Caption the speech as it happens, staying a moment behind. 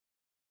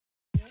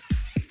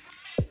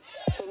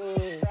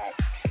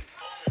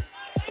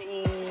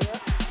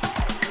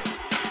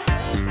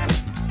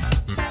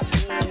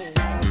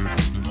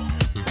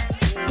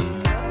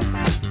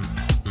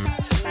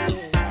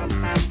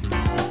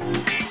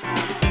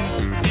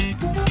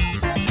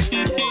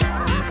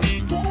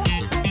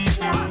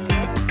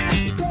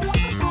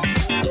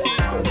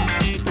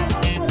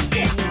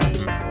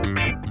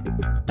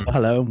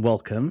Hello and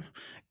welcome.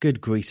 Good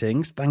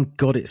greetings. Thank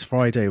God it's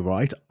Friday,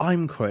 right?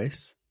 I'm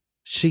Chris.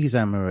 She's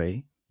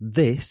Anne-Marie.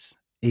 This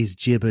is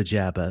Jibber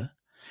Jabber.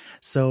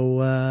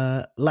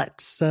 So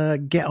let's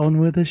get on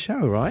with the show,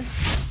 right?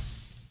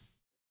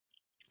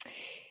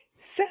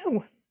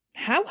 So,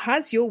 how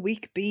has your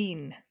week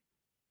been?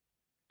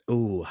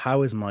 Oh,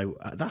 how is my...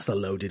 that's a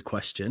loaded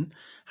question.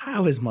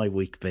 How has my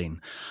week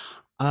been?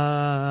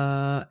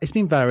 It's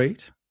been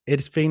varied.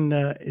 It's been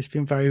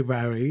very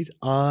varied.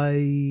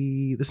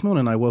 This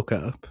morning I woke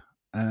up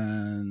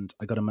and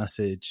I got a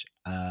message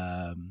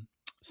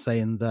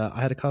saying that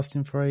I had a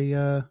casting for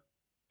a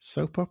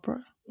soap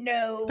opera.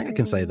 No. I think I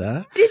can say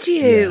that. Did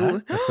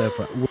you? Yeah, a soap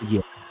opera.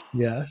 Well,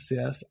 yes.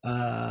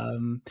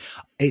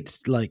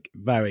 It's like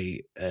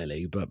very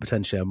early, but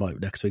potentially I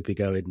might next week be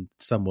going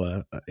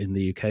somewhere in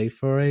the UK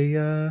for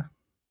a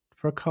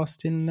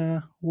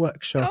casting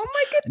workshop. Oh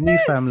my goodness! A new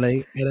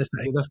family. Yeah,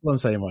 that's what I'm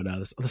saying right now.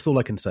 That's all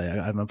I can say.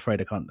 I'm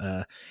afraid I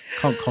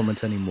can't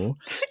comment anymore.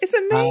 It's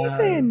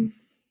amazing.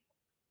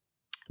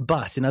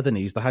 But in other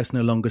news, the house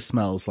no longer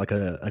smells like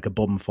a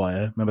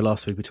bonfire. Remember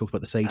last week we talked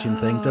about the saging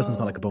thing? It doesn't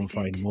smell like a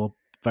bonfire anymore.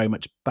 Very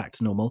much back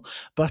to normal.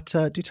 But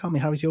do tell me,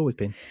 how has your week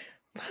been?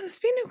 Well, it's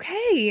been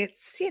okay.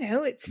 It's been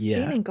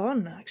and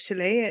gone,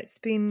 actually. It's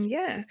been,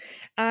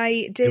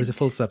 I did... It was a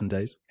full 7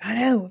 days. I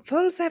know,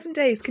 full 7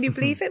 days. Can you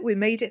believe it? We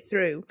made it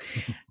through.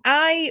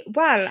 I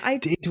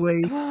Did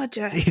we? Oh,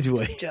 Did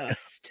we?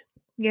 Just.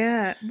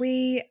 Yeah,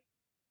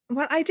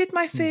 I did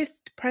my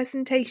first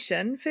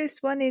presentation,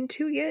 first one in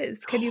 2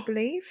 years. Can you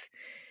believe?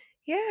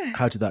 Yeah.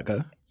 How did that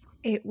go?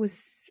 It was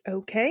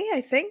okay, I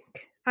think.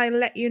 I'll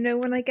let you know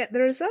when I get the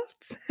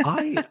results.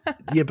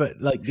 But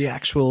like the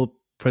actual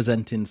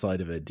presenting side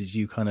of it, did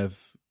you kind of...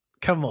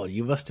 Come on,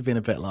 you must have been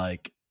a bit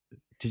like...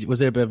 Was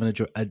there a bit of an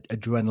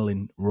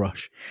adrenaline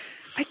rush?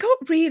 I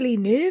got really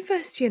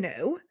nervous,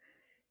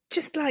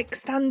 just like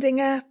standing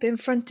up in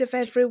front of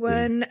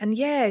everyone and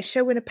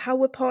showing a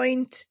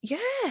PowerPoint. Yeah.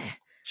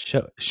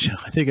 I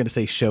think you're going to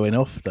say showing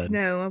off then.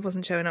 No, I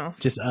wasn't showing off.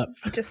 Just up.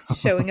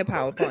 Just showing a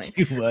PowerPoint.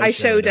 You were. I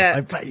showed up.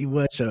 I bet you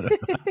were showing up.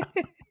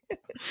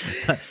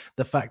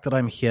 The fact that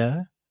I'm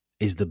here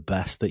is the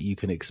best that you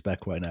can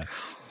expect right now.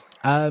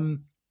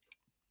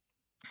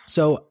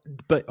 So,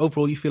 but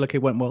overall, you feel like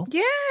it went well?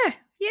 Yeah.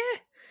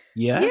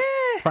 Yeah?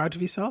 Proud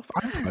of yourself?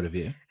 I'm proud of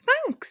you.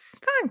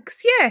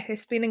 Thanks. Yeah,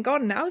 it's been and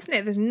gone now, isn't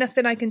it? There's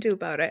nothing I can do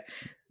about it.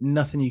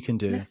 Nothing you can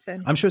do.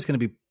 Nothing. I'm sure it's going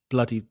to be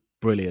bloody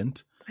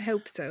brilliant. I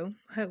hope so.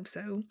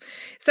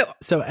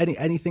 So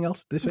anything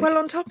else this week? Well,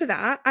 on top of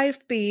that,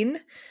 I've been...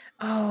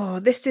 Oh,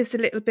 this is a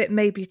little bit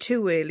maybe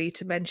too early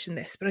to mention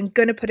this, but I'm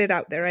going to put it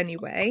out there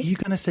anyway. Are you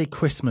going to say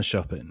Christmas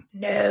shopping?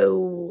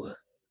 No.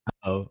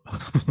 Oh.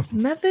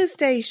 Mother's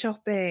Day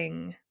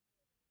shopping.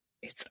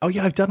 It's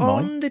I've done mine.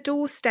 On the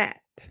doorstep.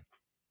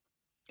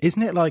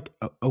 Isn't it like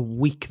a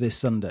week this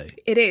Sunday?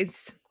 It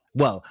is.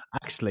 Well,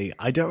 actually,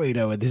 I don't really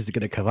know when this is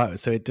going to come out,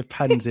 so it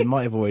depends. It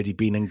might have already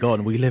been and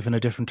gone. We live in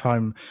a different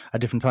time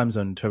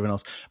zone to everyone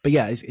else. But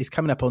yeah, it's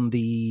coming up on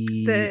the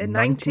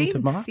 19th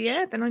of March.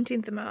 Yeah, the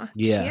 19th of March.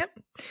 Yeah. Yep.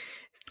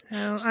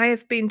 So I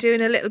have been doing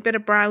a little bit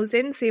of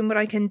browsing, seeing what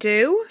I can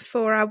do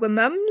for our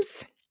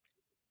mums.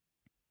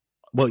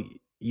 Well,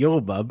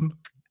 your mum.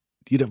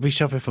 You don't be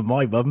shopping for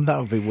my mum. That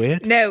would be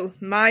weird. No,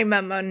 my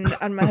mum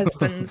and my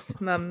husband's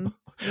mum.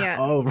 Yeah.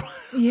 Oh, right.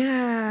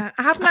 Yeah.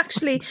 I haven't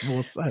actually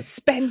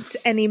spent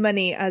any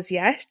money as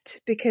yet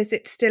because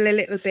it's still a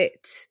little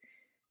bit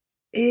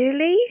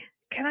early.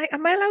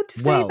 Am I allowed to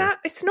say that?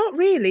 It's not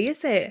really,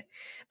 is it?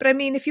 But I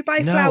mean, if you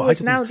buy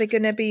flowers now, they're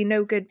going to be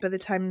no good by the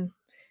time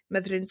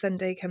Mothering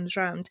Sunday comes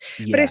round.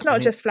 Yeah, but it's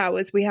not just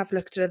flowers. We have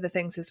looked at other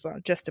things as well,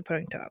 just to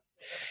point out.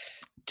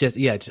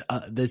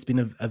 There's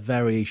been a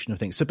variation of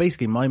things. So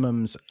basically, my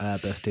mum's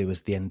birthday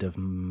was the end of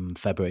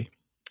February.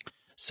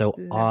 So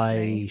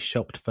lovely. I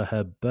shopped for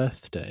her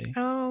birthday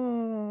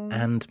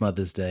and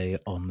Mother's Day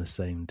on the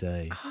same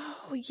day.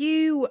 Oh,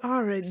 you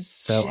are a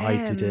So gem.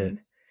 I did it.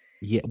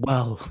 Yeah,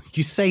 well,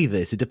 you say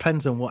this. It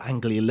depends on what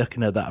angle you're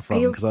looking at that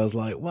from. Because I was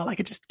like, well, I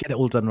could just get it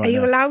all done right now.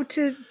 Are you allowed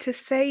to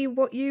say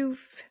what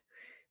you've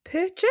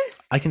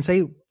purchased? I can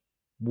say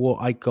what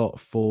I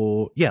got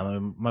for... Yeah,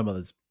 my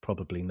mother's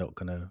probably not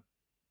going to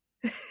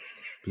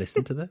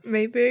listen to this.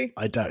 Maybe.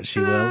 I doubt she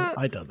will.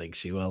 I don't think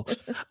she will.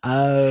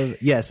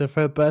 So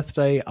for her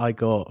birthday, I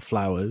got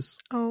flowers.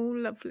 Oh,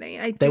 lovely.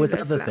 There was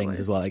other things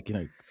as well, like,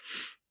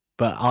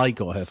 but I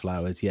got her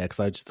flowers, because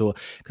I just thought,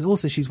 because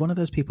also she's one of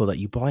those people that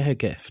you buy her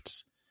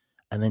gifts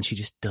and then she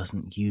just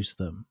doesn't use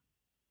them.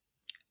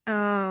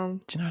 Oh.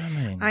 Do you know what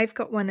I mean? I've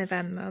got one of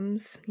them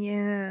mums.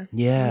 Yeah.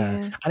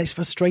 And it's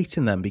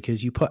frustrating them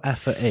because you put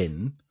effort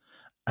in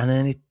and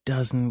then it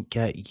doesn't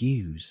get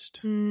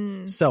used.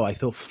 So I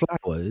thought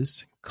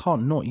flowers,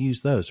 can't not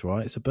use those,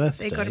 right? It's a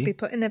birthday. They got to be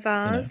put in a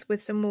vase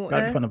with some water. Got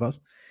to be put in a vase.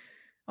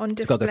 On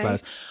display. So got to go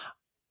flowers.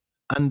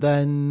 And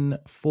then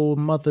for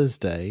Mother's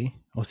Day,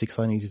 obviously because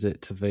I needed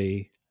it to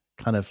be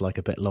kind of like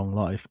a bit long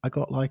life, I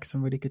got like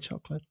some really good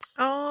chocolates.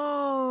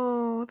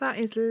 Oh, that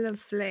is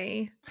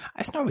lovely.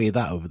 It's not really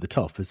that over the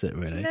top, is it,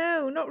 really?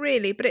 No, not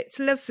really, but it's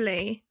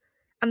lovely.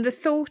 And the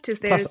thought is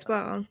there as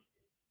well.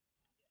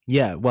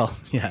 Yeah, well,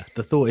 yeah,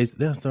 the thought is,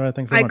 that's the right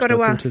thing for I got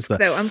to ask,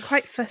 though, I'm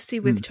quite fussy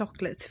with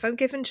chocolates. If I'm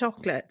given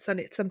chocolates and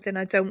it's something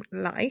I don't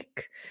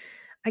like,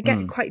 I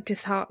get quite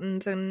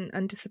disheartened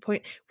and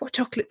disappointed. What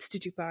chocolates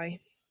did you buy?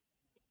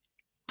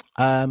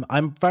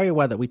 I'm very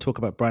aware that we talk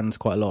about brands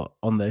quite a lot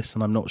on this,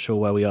 and I'm not sure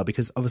where we are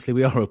because obviously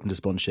we are open to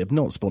sponsorship.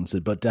 Not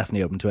sponsored, but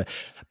definitely open to it.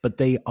 But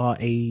they are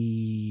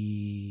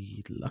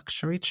a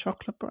luxury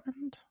chocolate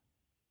brand.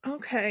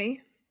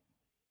 Okay.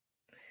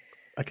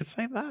 I could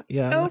say that.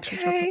 Yeah.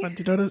 Okay.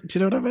 Do you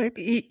know what I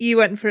mean? You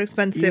went for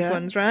expensive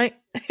ones, right?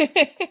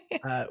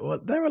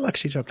 Well, they're a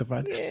luxury chocolate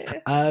brand.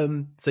 Yeah.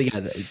 So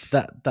yeah,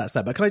 that's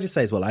that. But can I just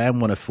say as well, I am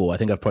one of four. I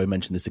think I've probably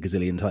mentioned this a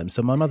gazillion times.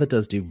 So my mother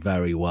does do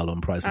very well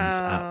on presents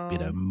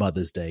at,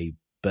 Mother's Day,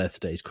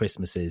 birthdays,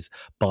 Christmases,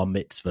 bar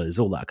mitzvahs,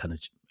 all that kind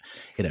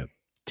of,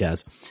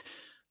 jazz.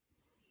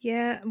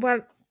 Yeah. Well,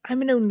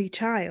 I'm an only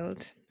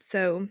child,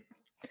 so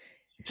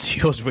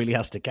yours really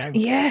has to count.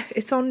 Yeah,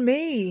 it's on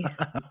me.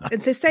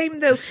 The same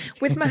though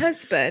with my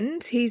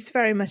husband. He's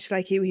very much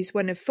like you. He's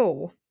one of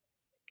four.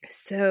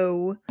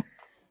 So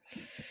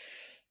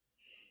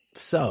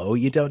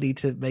you don't need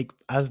to make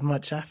as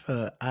much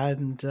effort.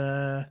 And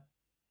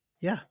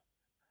yeah.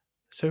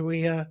 So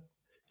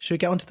should we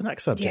get on to the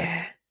next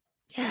subject?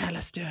 Yeah,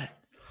 let's do it.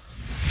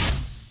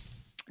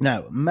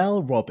 Now,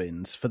 Mel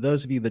Robbins, for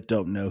those of you that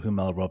don't know who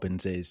Mel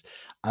Robbins is,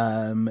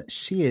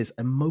 she is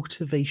a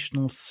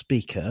motivational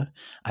speaker,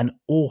 an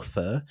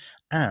author,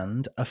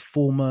 and a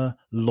former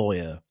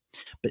lawyer.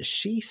 But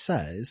she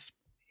says,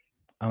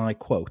 and I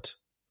quote,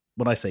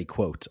 when I say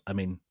quote, I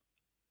mean,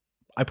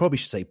 I probably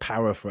should say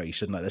paraphrase,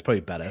 shouldn't I? That's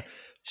probably better.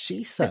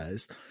 She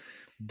says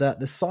that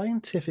the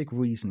scientific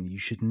reason you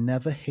should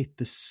never hit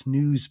the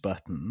snooze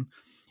button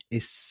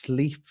is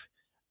sleep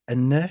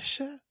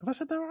inertia. Have I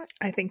said that right?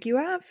 I think you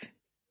have.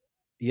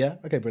 Yeah.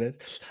 Okay,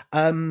 brilliant.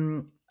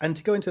 And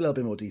to go into a little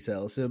bit more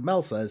detail, so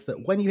Mel says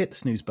that when you hit the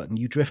snooze button,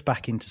 you drift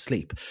back into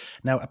sleep.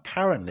 Now,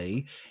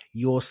 apparently,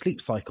 your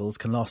sleep cycles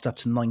can last up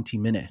to 90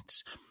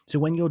 minutes. So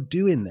when you're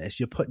doing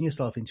this, you're putting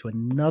yourself into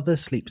another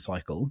sleep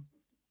cycle.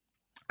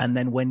 And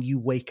then when you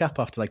wake up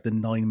after like the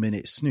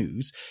 9-minute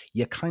snooze,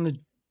 you're kind of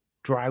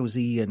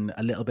drowsy and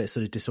a little bit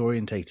sort of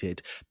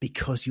disorientated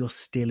because you're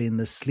still in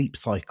the sleep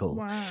cycle.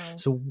 Wow.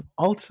 So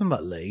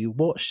ultimately,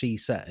 what she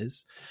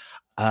says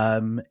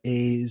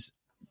is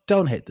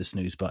don't hit the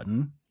snooze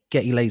button.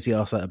 Get your lazy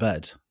ass out of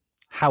bed.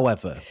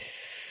 However,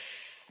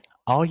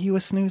 are you a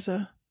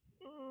snoozer?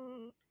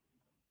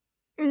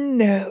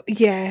 No.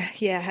 Yeah,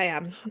 I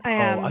am.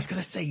 I was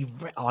going to say,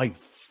 I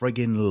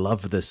friggin'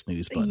 love the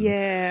snooze button.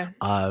 Yeah.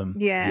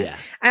 Yeah.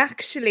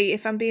 Actually,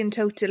 if I'm being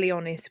totally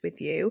honest with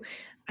you,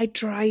 I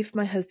drive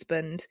my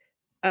husband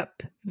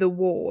up the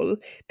wall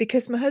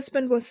because my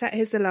husband will set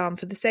his alarm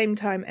for the same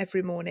time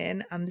every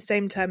morning, and the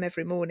same time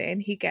every morning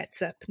he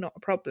gets up, not a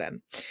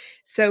problem.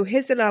 So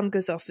his alarm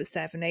goes off at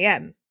 7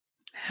 a.m.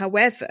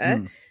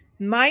 However,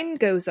 mine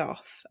goes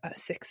off at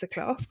 6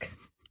 o'clock,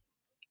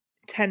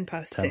 10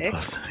 past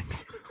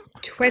 6,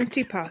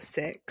 20 past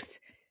 6,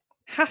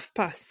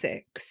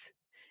 6:30,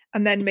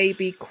 and then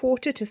maybe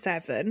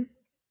 6:45,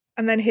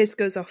 and then his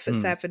goes off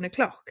at 7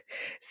 o'clock.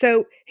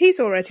 So he's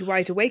already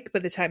wide awake by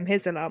the time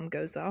his alarm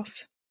goes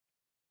off.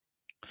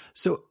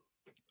 So,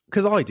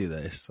 because I do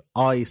this,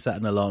 I set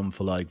an alarm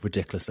for like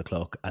ridiculous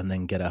o'clock and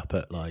then get up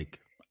at like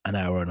an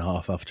hour and a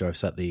half after I've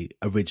set the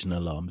original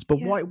alarms.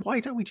 But why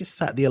don't we just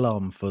set the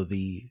alarm for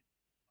the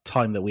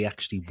time that we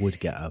actually would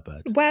get out of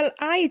bed? Well,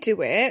 I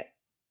do it.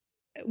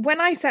 When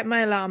I set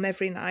my alarm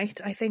every night,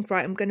 I think,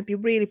 right, I'm going to be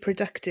really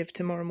productive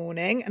tomorrow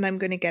morning, and I'm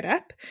going to get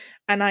up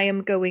and I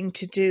am going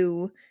to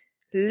do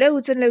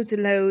loads and loads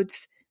and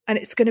loads, and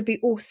it's going to be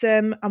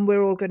awesome, and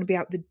we're all going to be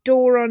out the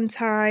door on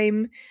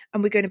time,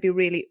 and we're going to be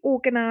really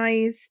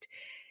organised.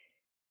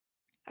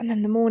 And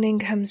then the morning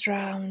comes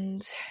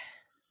round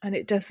and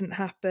it doesn't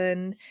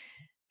happen,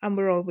 and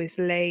we're always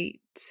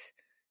late.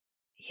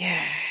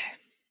 Yeah.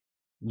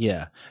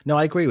 No,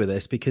 I agree with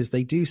this because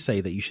they do say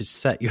that you should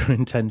set your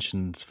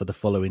intentions for the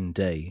following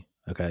day.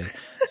 Okay.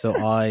 So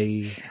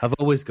I have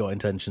always got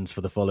intentions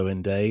for the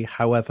following day.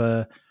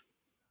 However,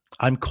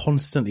 I'm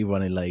constantly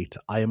running late.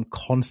 I am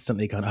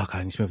constantly going, okay,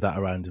 I need to move that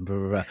around and blah,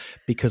 blah, blah,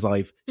 because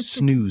I've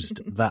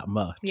snoozed that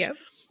much. Yeah.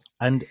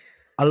 And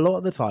a lot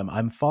of the time,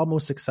 I'm far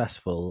more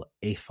successful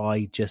if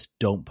I just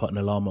don't put an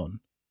alarm on.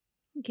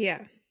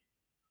 Yeah.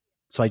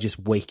 So I just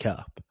wake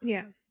up.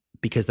 Yeah.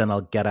 Because then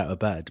I'll get out of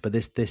bed. But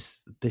this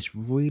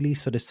really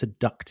sort of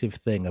seductive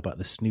thing about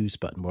the snooze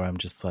button where I'm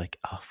just like,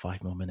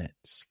 5 more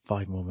minutes,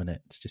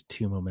 just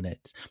 2 more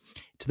minutes.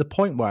 To the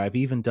point where I've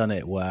even done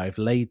it where I've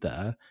laid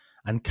there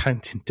and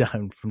counting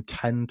down from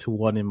 10 to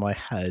 1 in my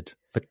head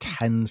for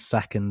 10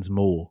 seconds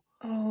more.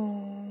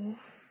 Oh.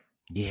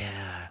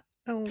 Yeah.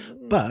 Oh.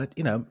 But,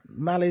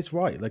 Mal is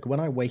right. Like, when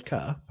I wake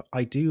up,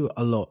 I do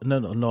a lot. No,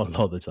 not a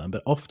lot of the time,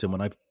 but often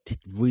when I've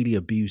really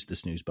abused the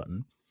snooze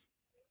button,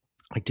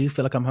 I do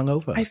feel like I'm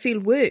hungover. I feel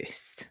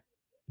worse.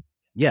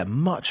 Yeah,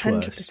 much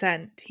worse.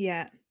 100%,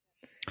 yeah.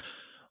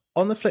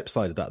 On the flip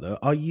side of that, though,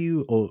 are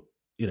you, or,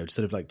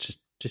 sort of like just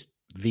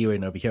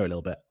veering over here a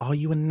little bit, are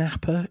you a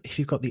napper? If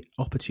you've got the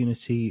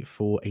opportunity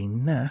for a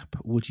nap,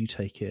 would you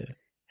take it?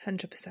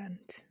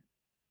 100%.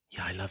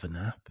 Yeah, I love a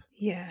nap.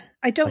 Yeah.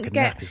 I don't like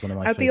get, nap is one of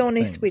my I'll be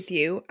honest things. with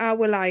you,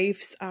 our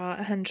lives are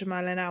 100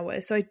 mile an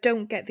hour, so I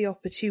don't get the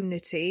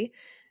opportunity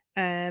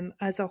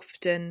as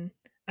often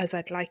as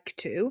I'd like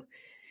to.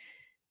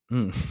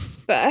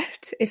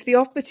 But if the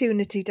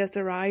opportunity does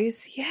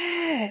arise,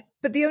 yeah.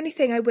 But the only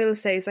thing I will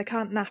say is I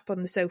can't nap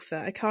on the sofa.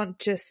 I can't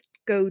just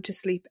go to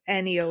sleep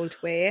any old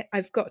way.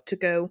 I've got to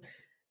go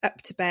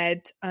up to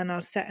bed and I'll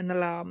set an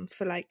alarm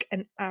for like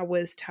an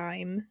hour's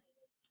time.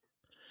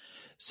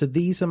 So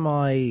these are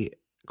my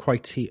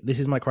criteria. This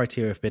is my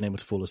criteria of being able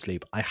to fall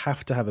asleep. I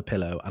have to have a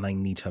pillow and I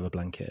need to have a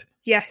blanket.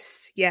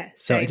 Yes,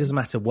 yes. So it doesn't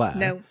matter where.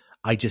 No.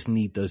 I just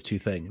need those two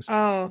things.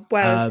 Oh,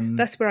 well,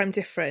 that's where I'm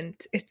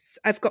different.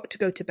 I've got to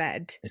go to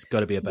bed. It's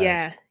got to be a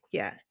bed.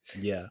 Yeah.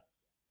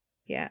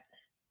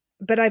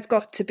 But I've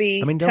got to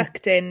be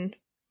tucked in,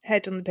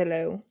 head on the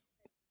pillow.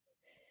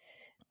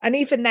 And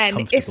even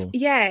then,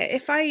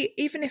 if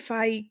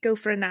I go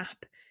for a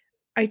nap,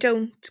 I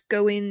don't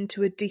go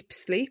into a deep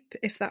sleep,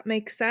 if that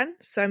makes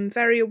sense. So I'm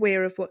very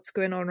aware of what's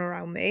going on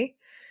around me.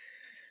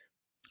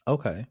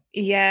 Okay.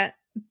 Yeah,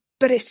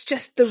 but it's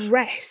just the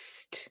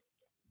rest.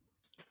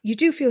 You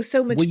do feel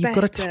so much better. Well,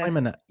 you've got to time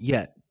a nap.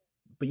 Yeah,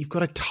 but you've got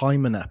to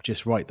time a nap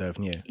just right, though,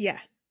 haven't you? Yeah.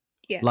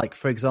 Like,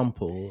 for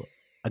example,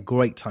 a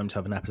great time to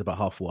have a nap is about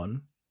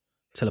 1:30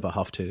 till about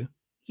 2:30.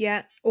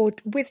 Yeah, or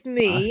with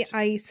me,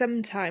 I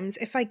sometimes,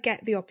 if I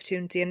get the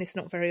opportunity, and it's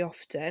not very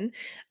often,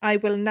 I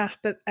will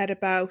nap at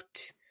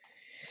about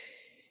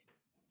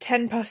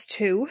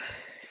 2:10,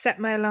 set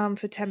my alarm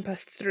for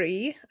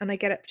 3:10, and I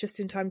get up just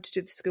in time to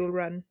do the school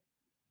run.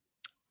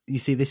 You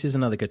see, this is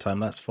another good time,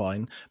 that's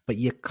fine, but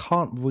you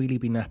can't really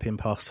be napping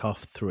past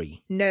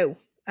 3:30. No,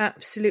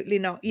 absolutely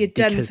not. You're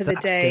done for the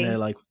day.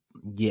 Gonna,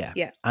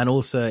 yeah. And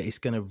also, it's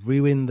going to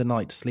ruin the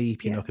night's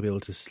sleep. You're not going to be able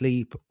to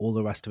sleep, all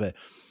the rest of it.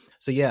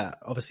 So, yeah,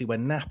 obviously, we're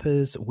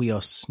nappers. We are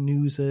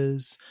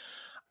snoozers.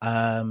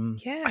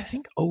 I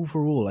think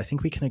overall,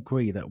 we can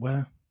agree that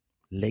we're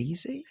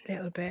lazy.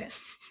 Little bit.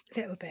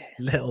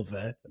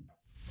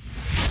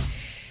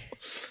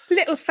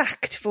 Little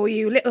fact for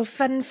you, little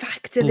fun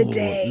fact of the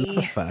day.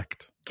 Little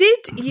fact.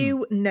 Did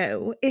you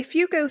know if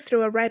you go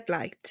through a red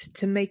light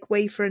to make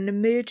way for an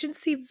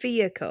emergency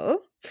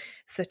vehicle,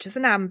 such as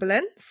an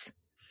ambulance,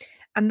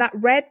 and that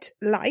red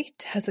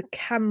light has a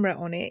camera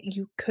on it,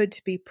 you could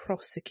be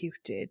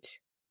prosecuted?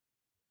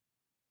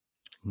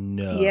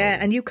 No. Yeah,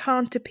 and you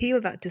can't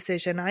appeal that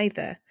decision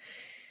either.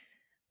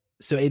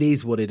 So it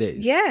is what it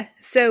is. Yeah,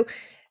 so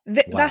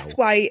that's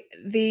why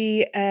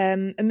the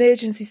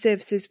emergency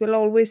services will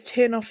always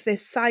turn off their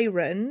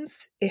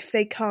sirens if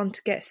they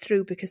can't get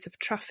through because of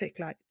traffic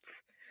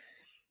lights.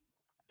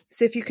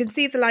 So if you can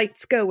see the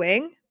lights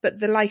going, but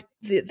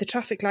the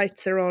traffic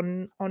lights are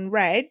on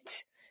red,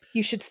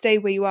 you should stay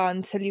where you are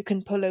until you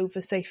can pull over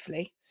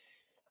safely.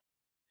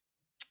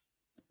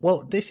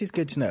 Well, this is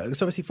good to know.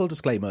 So obviously, full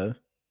disclaimer,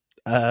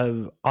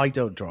 I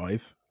don't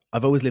drive.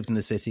 I've always lived in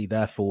the city,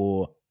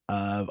 therefore,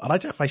 and I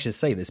don't know if I should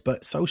say this,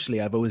 but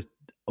socially, I've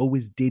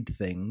always did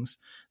things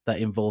that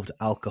involved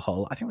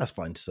alcohol. I think that's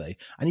fine to say.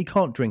 And you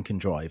can't drink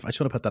and drive. I just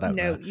want to put that out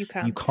there. No, you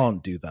can't. You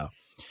can't do that.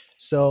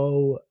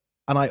 So,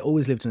 and I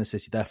always lived in the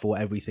city, therefore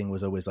everything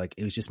was always like,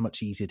 it was just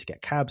much easier to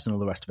get cabs and all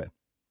the rest of it.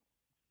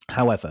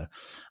 However,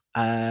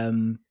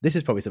 this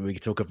is probably something we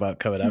could talk about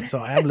coming up. So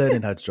I am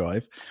learning how to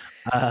drive.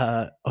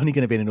 Only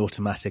going to be in an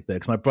automatic though,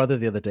 because my brother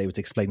the other day was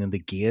explaining the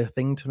gear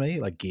thing to me,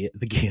 the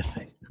gear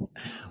thing.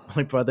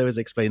 My brother was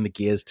explaining the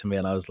gears to me,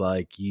 and I was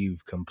like,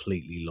 "You've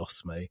completely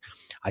lost me."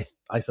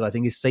 I said, "I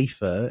think it's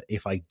safer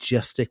if I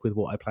just stick with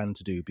what I plan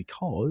to do,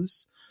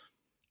 because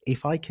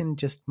if I can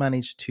just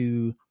manage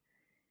to,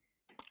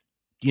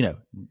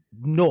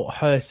 not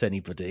hurt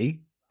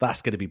anybody."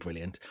 That's going to be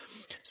brilliant.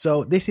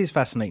 So this is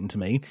fascinating to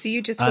me. So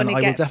you just want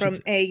to get from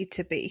A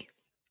to B.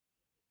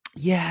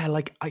 Yeah,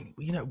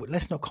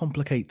 let's not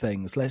complicate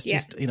things. Let's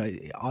just,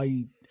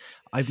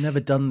 I've never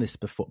done this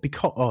before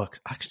because,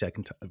 actually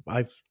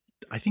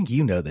I think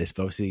you know this,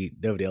 but obviously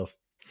nobody else.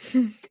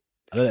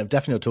 I've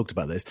definitely not talked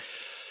about this.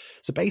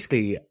 So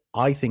basically,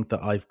 I think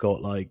that I've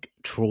got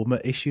trauma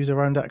issues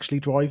around actually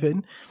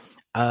driving.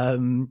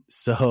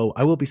 So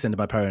I will be sending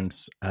my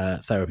parents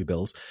therapy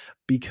bills,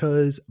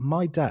 because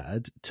my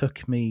dad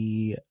took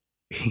me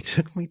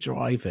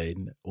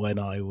driving when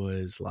I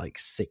was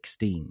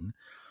 16.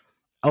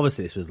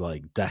 Obviously this was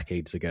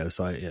decades ago,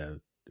 so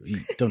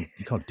you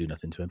can't do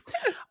nothing to him.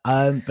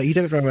 But he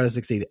took me driving when I was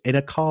 16 in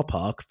a car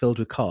park filled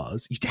with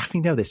cars. You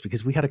definitely know this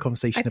because we had a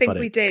conversation about it. I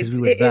think we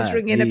did. We it is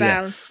ringing a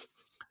bell.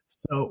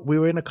 So we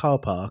were in a car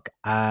park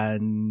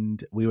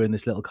and we were in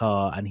this little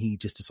car and he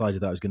just decided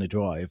that I was going to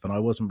drive and I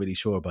wasn't really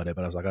sure about it,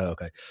 but I was like, oh,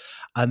 okay.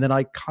 And then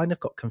I kind of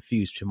got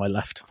confused between my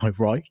left and my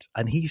right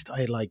and he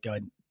started like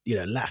going,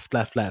 left,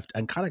 left, left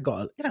and kind of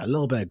got, a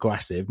little bit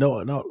aggressive,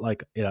 not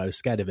like,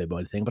 scared of him or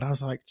anything, but I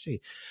was like,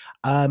 gee.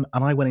 And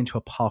I went into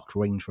a parked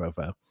Range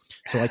Rover.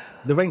 So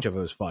the Range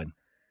Rover was fine.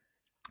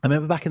 I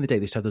remember back in the day,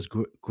 they used to have those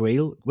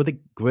were the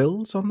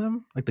grills on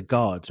them? Like the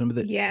guards. Remember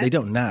that? Yeah. They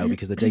don't now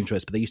because they're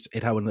dangerous, but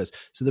it had one of those.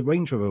 So the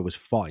Range Rover was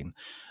fine.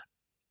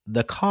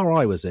 The car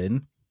I was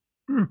in,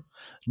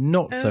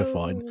 not so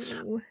fine.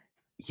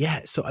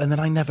 Yeah. So, and then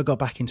I never got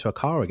back into a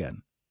car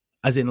again,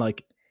 as in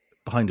like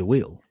behind a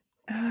wheel.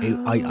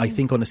 I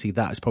think honestly,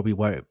 that is probably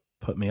where it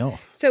put me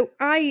off. So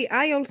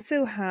I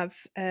also have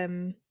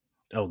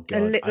oh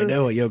God, I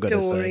know what you're going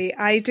to say.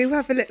 I do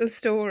have a little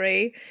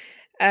story.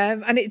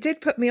 And it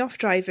did put me off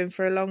driving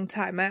for a long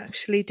time. I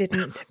actually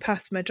didn't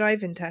pass my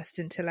driving test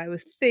until I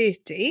was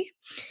 30.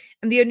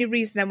 And the only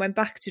reason I went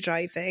back to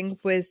driving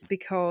was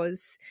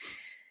because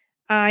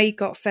I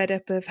got fed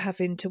up of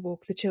having to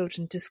walk the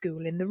children to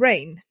school in the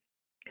rain.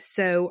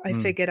 So I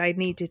figured I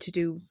needed to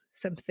do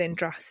something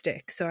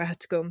drastic. So I had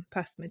to go and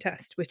pass my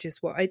test, which is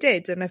what I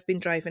did. And I've been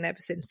driving ever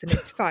since and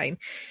it's fine.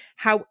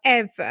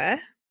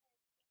 However,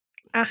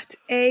 at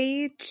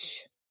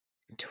age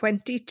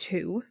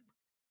 22,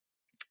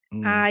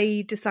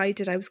 I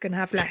decided I was going to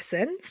have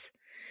lessons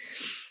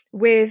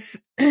with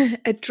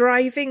a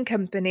driving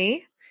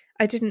company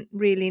I didn't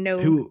really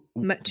know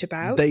much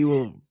about. They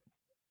will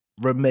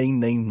remain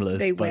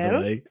nameless, by the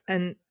way.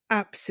 And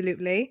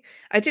absolutely.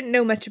 I didn't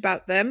know much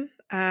about them.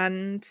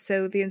 And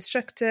so the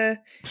instructor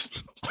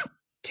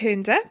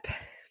turned up.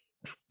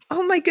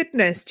 Oh my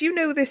goodness. Do you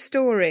know this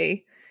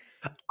story?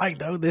 I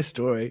know this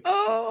story.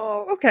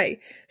 Oh, okay.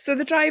 So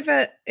the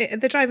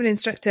driving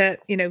instructor,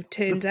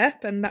 turned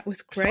up and that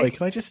was great. Sorry,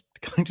 can I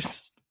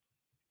just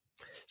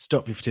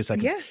stop you for 2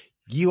 seconds? Yeah.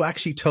 You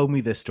actually told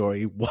me this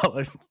story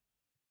while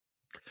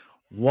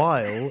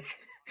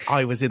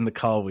I was in the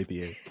car with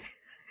you.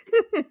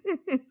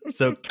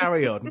 So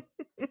carry on.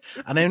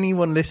 And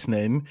anyone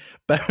listening,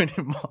 bearing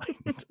in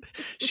mind,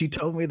 she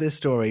told me this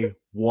story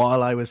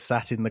while I was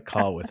sat in the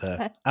car with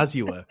her, as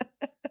you were.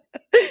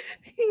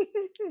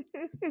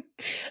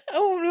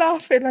 Oh, I'm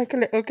laughing like a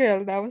little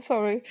girl now. I'm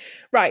sorry.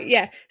 Right,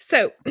 yeah.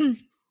 So,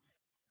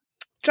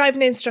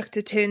 driving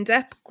instructor turned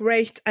up.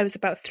 Great. I was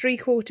about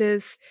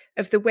 3/4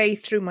 of the way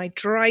through my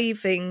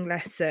driving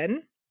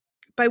lesson,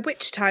 by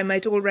which time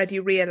I'd already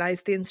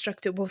realised the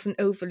instructor wasn't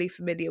overly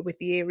familiar with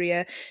the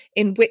area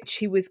in which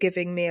he was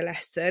giving me a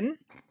lesson.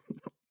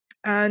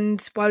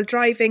 And while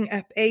driving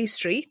up a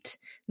street,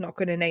 not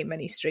going to name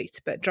any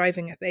street, but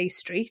driving up a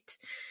street,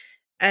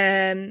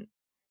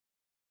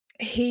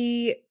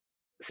 he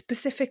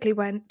specifically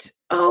went,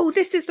 oh,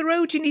 this is the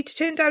road, you need to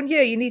turn down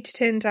here, you need to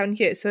turn down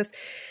here. So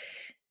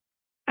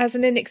as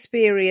an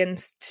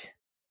inexperienced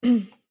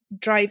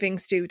driving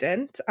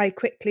student, I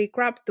quickly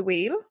grabbed the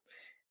wheel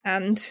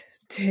and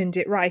turned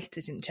it right.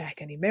 I didn't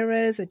check any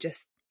mirrors, I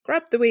just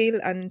grabbed the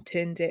wheel and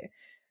turned it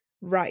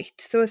right.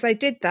 So as I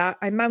did that,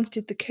 I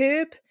mounted the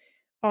curb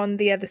on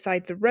the other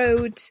side of the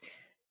road,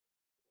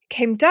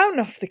 came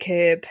down off the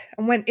curb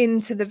and went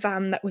into the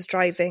van that was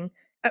driving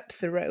up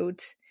the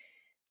road.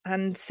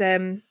 And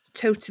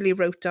totally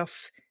wrote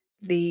off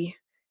the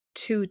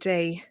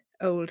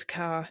 2-day-old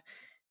car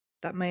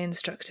that my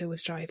instructor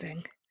was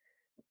driving.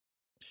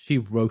 She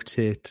wrote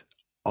it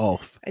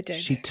off. I did.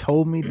 She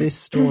told me this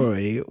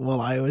story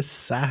while I was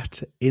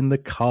sat in the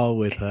car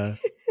with her.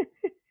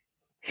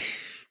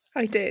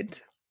 I did.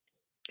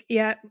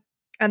 Yeah.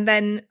 And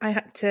then I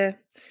had to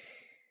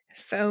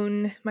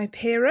phone my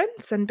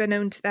parents,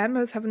 unbeknown to them.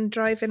 I was having a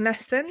driving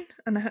lesson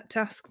and I had to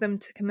ask them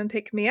to come and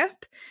pick me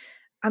up.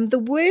 And the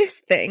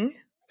worst thing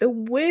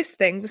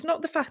was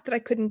not the fact that I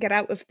couldn't get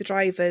out of the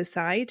driver's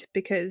side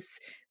because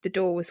the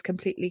door was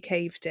completely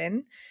caved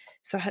in.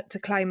 So I had to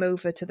climb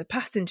over to the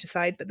passenger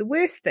side. But the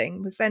worst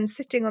thing was then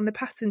sitting on the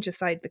passenger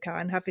side of the car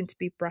and having to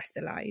be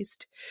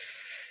breathalyzed.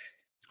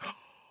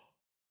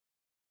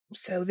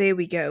 So there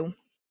we go.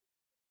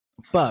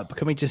 But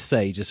can we just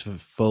say, just for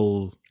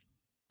full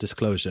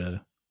disclosure,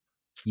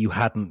 you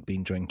hadn't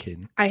been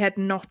drinking? I had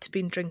not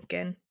been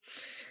drinking.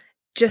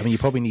 I mean, you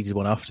probably needed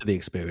one after the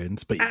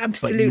experience, but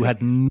you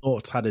had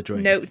not had a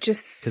drink. No,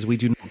 just because we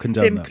do not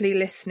condone simply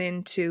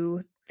listening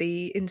to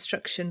the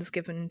instructions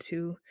given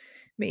to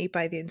me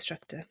by the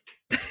instructor.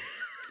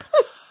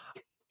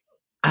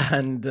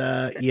 And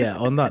yeah,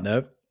 on that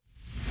note,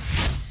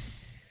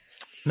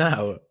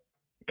 now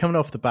coming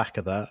off the back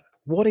of that,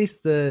 what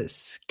is the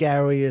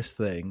scariest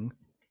thing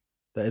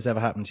that has ever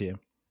happened to you?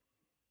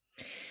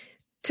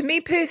 To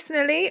me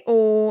personally,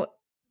 or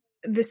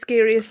the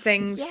scariest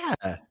thing?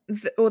 Yeah.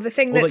 Or the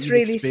thing that's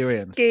really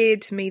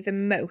scared me the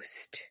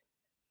most?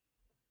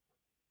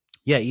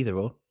 Yeah, either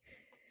or.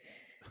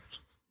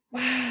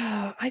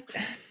 Wow.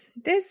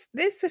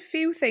 There's a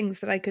few things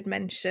that I could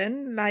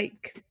mention,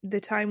 like the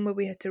time where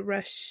we had to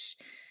rush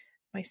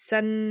my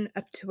son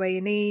up to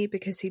A&E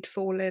because he'd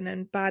fallen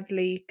and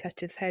badly cut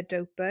his head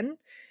open.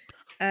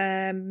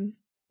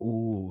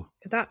 Ooh.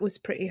 That was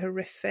pretty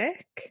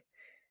horrific.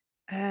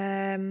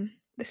 The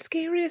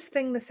scariest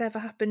thing that's ever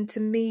happened to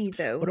me,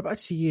 though. What about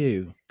to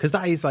you? Because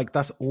that is like,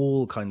 that's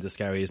all kinds of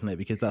scary, isn't it?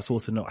 Because that's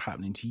also not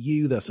happening to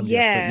you. That's somebody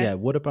else. But yeah,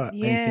 what about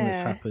anything that's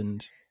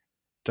happened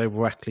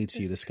directly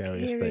to you? The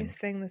scariest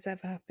thing that's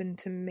ever happened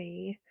to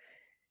me.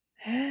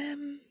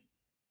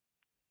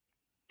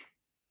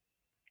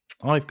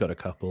 I've got a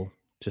couple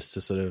just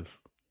to sort of.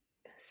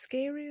 The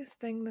scariest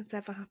thing that's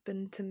ever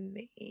happened to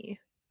me.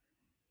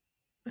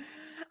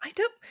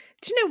 Do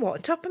you know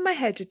what? Top of my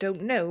head, I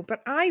don't know,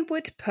 but I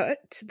would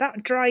put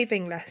that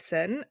driving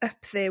lesson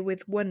up there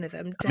with one of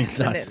them,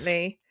 definitely. I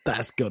mean,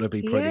 that's got to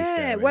be pretty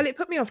scary. Well, it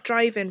put me off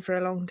driving for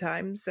a long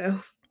time,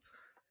 so.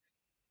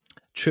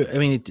 True. I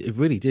mean, it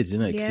really did,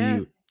 didn't it? Yeah.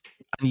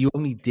 You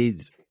only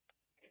did,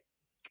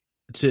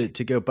 to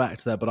go back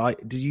to that,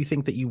 but did you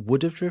think that you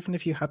would have driven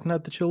if you hadn't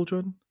had the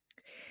children?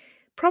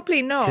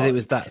 Probably not. Because it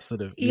was that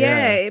sort of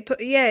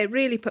it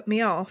really put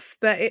me off.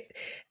 But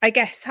I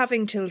guess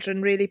having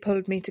children really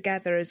pulled me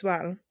together as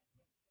well.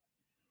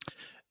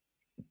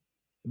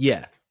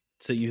 Yeah.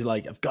 So you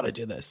like, I've got to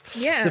do this.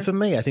 Yeah. So for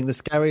me, I think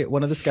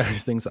one of the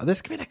scariest things.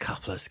 There's been a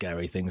couple of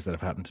scary things that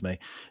have happened to me.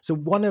 So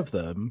one of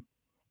them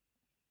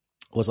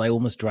was I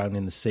almost drowned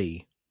in the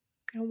sea.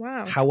 Oh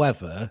wow.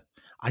 However,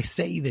 I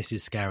say this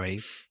is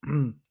scary.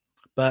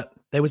 But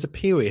there was a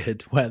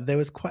period where there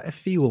was quite a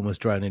few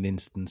almost drowning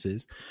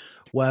instances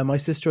where my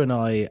sister and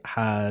I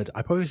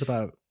probably was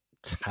about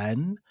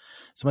 10.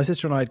 So my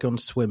sister and I had gone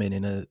swimming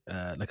in a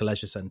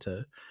leisure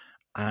centre,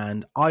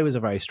 and I was a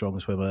very strong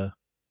swimmer.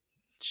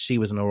 She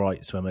was an all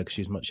right swimmer because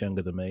she was much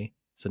younger than me.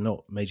 So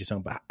not major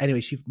strong. But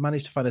anyway, she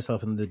managed to find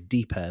herself in the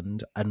deep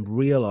end and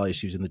realised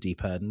she was in the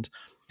deep end,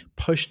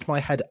 pushed my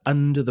head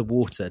under the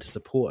water to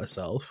support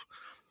herself,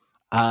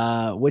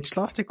 which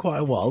lasted quite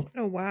a while.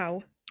 Oh,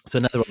 wow. So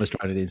another almost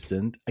drowning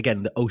incident.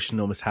 Again, the ocean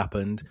almost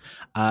happened.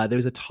 There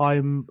was a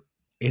time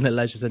in a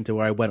leisure centre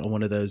where I went on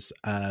one of those,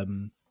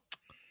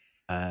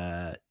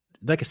 like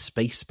a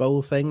space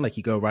bowl thing. Like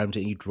you go around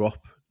it and you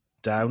drop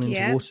down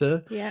into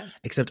water. Yeah.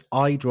 Except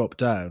I dropped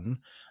down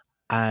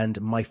and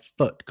my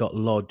foot got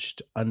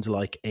lodged under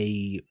like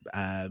a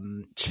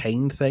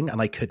chain thing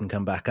and I couldn't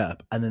come back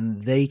up. And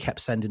then they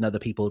kept sending other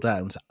people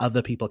down. So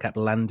other people kept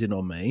landing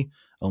on me.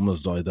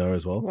 Almost died there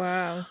as well.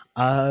 Wow.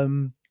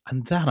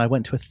 And then I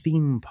went to a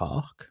theme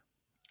park,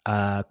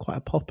 quite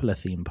a popular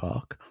theme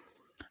park,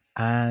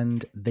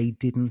 and they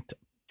didn't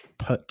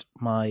put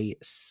my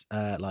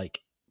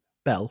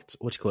belt,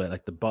 what do you call it,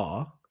 like the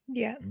bar?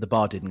 Yeah. The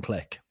bar didn't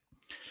click.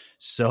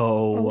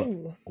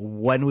 So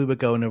when we were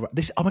going around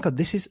this, oh my God,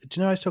 this is, do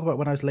you know I was talking about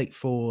when I was late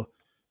for,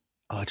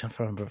 I don't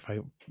remember if I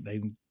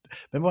named,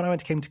 remember when I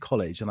came to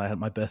college and I had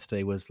my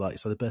birthday was like,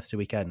 so the birthday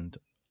weekend,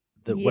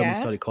 when we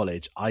started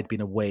college, I'd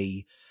been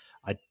away.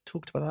 I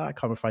talked about that. I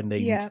can't remember if I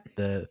named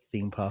the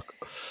theme park.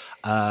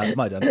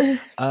 Might have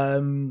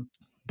done.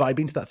 But I'd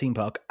been to that theme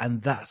park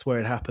and that's where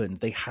it happened.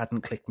 They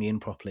hadn't clicked me in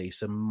properly.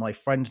 So my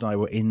friend and I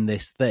were in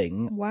this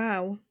thing.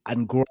 Wow.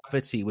 And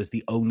gravity was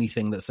the only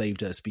thing that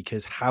saved us,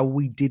 because how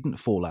we didn't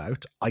fall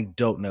out, I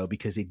don't know,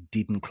 because it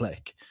didn't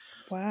click.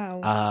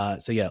 Wow.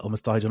 So yeah,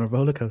 almost died on a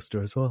roller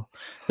coaster as well.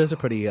 So those are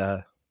pretty...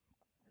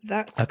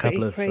 that's a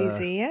couple of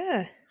crazy,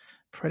 yeah.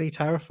 Pretty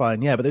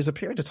terrifying, yeah. But there's a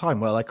period of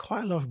time where like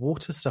quite a lot of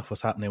water stuff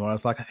was happening where I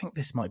was like, I think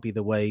this might be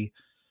the way,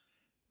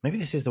 maybe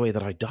this is the way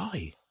that I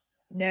die.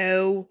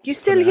 No, you're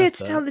still here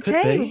to tell the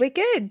tale. We're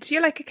good.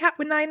 You're like a cat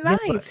with 9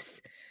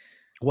 lives.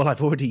 Well,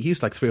 I've already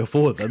used like 3 or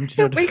 4 of them.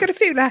 Do you know we got a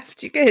few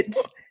left. You're good.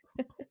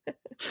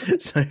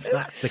 So if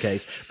that's the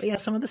case, but yeah,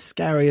 some of the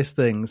scariest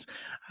things.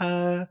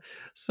 So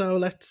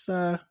let's,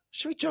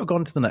 should we jog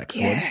on to the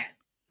next one?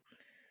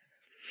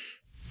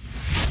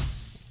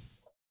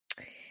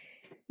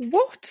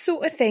 What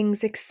sort of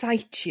things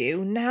excite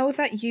you now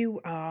that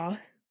you are,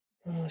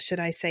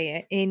 should I say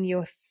it, in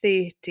your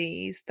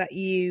 30s that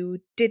you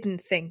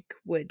didn't think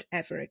would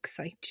ever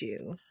excite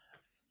you?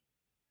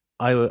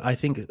 I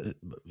think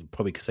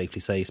probably could safely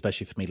say,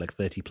 especially for me, like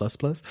 30 plus.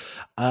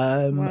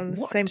 Well,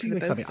 same for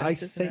both of us, I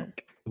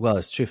think, well,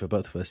 it's true for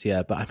both of us,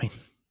 yeah. But I mean,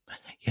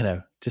 you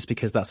know, just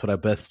because that's what our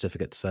birth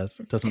certificate says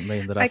doesn't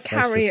mean that I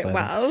carry it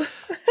well.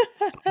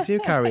 I do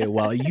carry it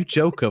well. You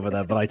joke over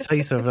that, but I tell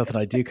you something,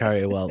 I do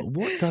carry it well.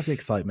 What does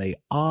excite me?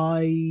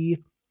 I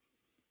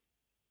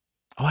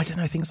don't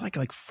know, things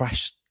like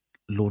fresh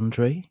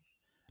laundry.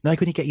 Like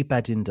when you get your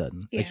bedding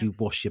done, like you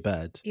wash your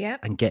bed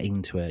and get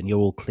into it and you're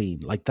all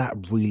clean, like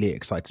that really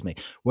excites me.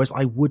 Whereas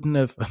I wouldn't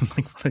have,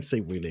 when I say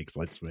really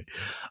excites me,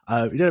 you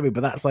know what I mean?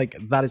 But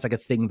that is like a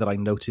thing that I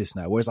notice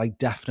now. Whereas I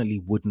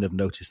definitely wouldn't have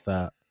noticed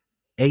that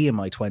in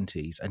my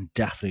 20s and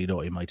definitely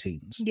not in my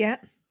teens. Yeah.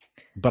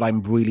 But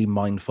I'm really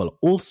mindful.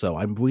 Also,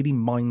 I'm really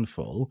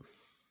mindful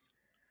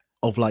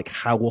of like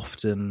how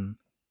often,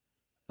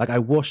 like I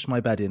wash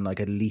my bed in like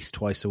at least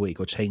twice a week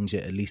or change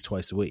it at least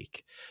twice a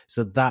week.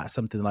 So that's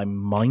something that I'm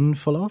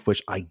mindful of,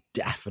 which I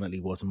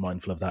definitely wasn't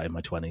mindful of that in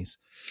my 20s.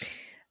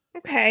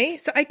 Okay,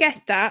 so I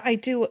get that. I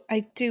do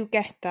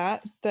get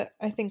that. But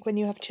I think when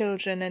you have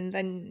children and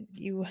then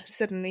you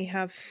suddenly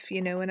have,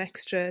 an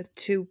extra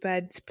 2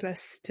 beds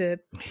plus to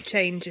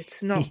change,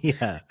 it's not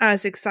Yeah.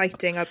 as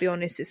exciting. I'll be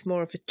honest, it's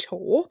more of a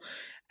chore.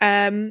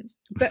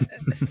 But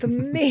for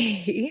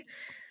me,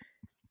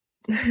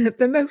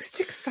 the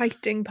most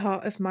exciting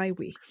part of my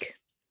week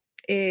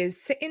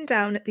is sitting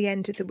down at the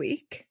end of the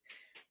week,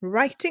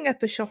 writing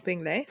up a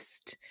shopping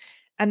list,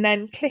 and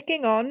then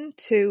clicking on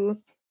to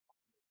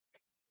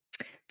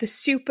the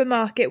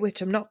supermarket,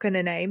 which I'm not going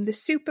to name, the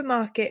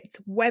supermarket's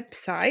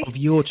website. Of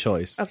your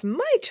choice. Of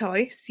my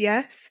choice,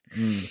 yes.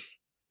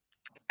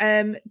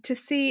 To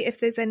see if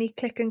there's any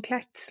click and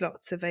collect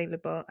slots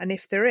available. And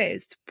if there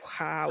is,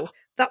 wow,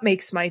 that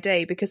makes my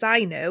day, because I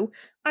know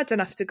I don't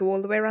have to go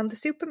all the way around the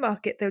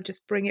supermarket. They'll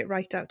just bring it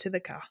right out to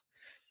the car.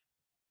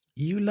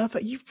 You love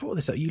it. You've brought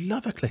this up. You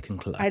love a click and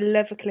collect. I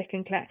love a click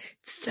and collect.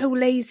 It's so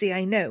lazy,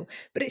 I know,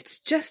 but it's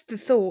just the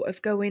thought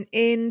of going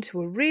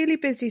into a really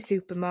busy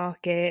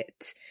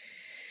supermarket,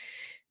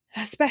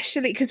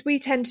 especially because we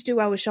tend to do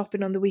our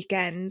shopping on the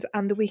weekend,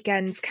 and the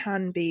weekends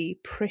can be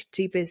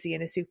pretty busy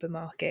in a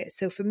supermarket.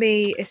 So for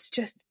me, it's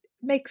just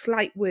makes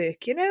light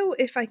work,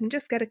 if I can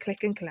just get a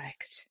click and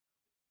collect.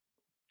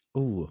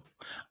 Ooh,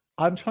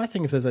 I'm trying to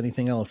think if there's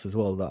anything else as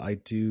well that I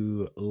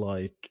do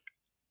like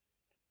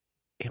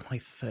in my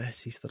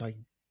 30s that I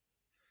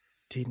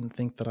didn't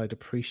think that I'd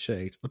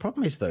appreciate. The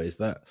problem is, though, is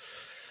that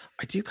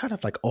I do kind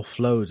of like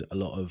offload a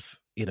lot of,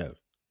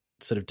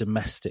 sort of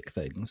domestic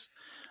things.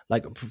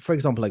 Like, for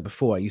example, like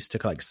before I used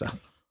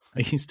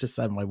to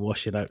send my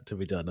washing out to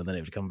be done and then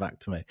it would come back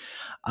to me.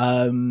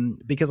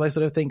 Because I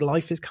sort of think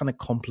life is kind of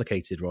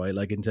complicated, right?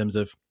 Like in terms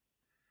of,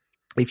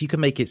 if you can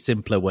make it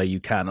simpler where you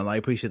can, and I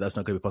appreciate that's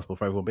not going to be possible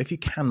for everyone, but if you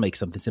can make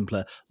something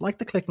simpler, like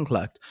the click and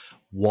collect,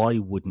 why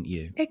wouldn't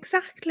you?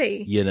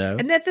 Exactly.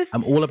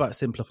 I'm all about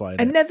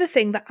simplifying Another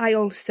thing that I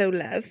also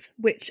love,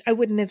 which I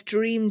wouldn't have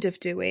dreamed of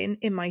doing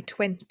in my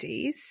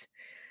 20s,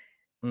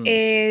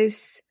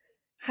 is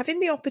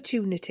having the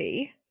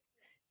opportunity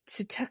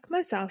to tuck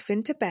myself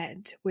into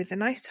bed with a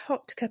nice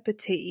hot cup of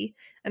tea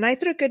and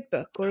either a good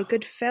book or a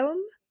good film.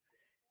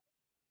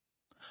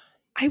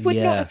 I would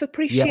not have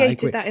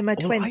appreciated that in my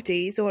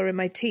 20s or in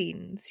my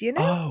teens,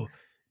 Oh,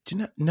 do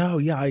you know? No,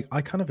 yeah,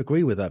 I kind of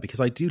agree with that, because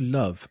I do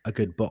love a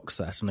good box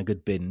set and a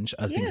good binge.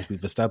 I think as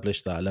we've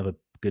established that, I love a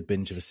good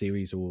binge of a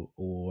series or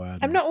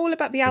I'm not all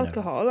about the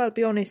alcohol, I'll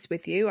be honest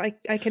with you.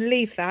 I can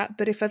leave that,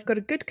 but if I've got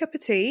a good cup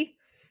of tea.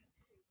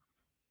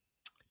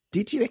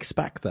 Did you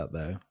expect that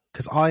though?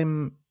 Because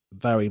I'm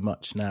very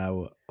much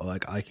now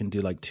like I can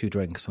do like 2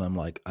 drinks and I'm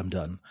like, I'm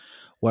done.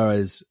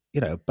 Whereas,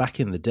 back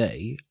in the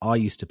day, I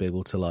used to be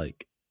able to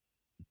like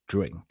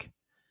drink,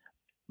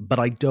 but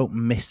I don't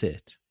miss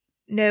it.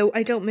 No,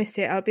 I don't miss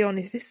it. I'll be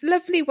honest. It's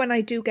lovely when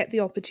I do get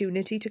the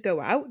opportunity to go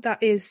out.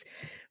 That is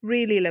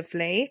really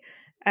lovely.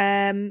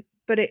 But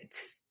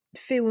it's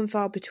few and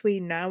far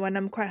between now, and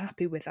I'm quite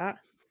happy with that.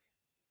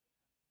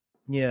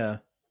 Yeah.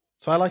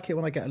 So I like it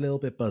when I get a little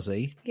bit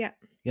buzzy. Yeah.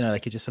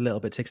 Like it just a little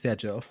bit takes the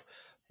edge off.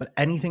 But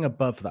anything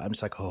above that, I'm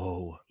just like,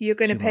 oh, you're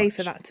going to pay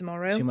for that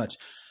tomorrow. Too much.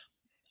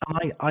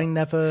 I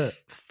never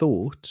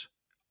thought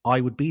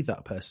I would be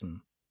that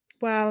person.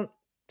 Well,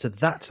 so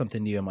that's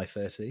something new in my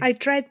 30s. I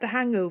dread the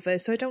hangover,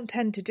 so I don't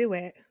tend to do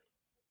it.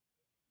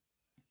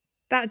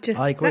 That just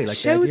I agree. That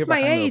shows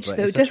my age,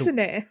 though, doesn't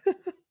it?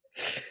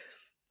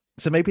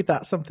 So maybe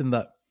that's something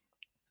that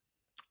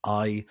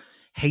I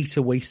hate,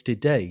 a wasted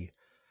day,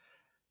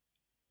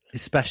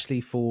 especially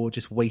for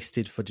just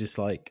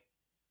like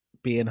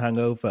being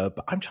hungover.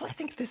 But I'm trying to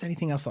think if there's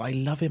anything else that I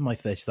love in my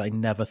 30s that I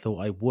never thought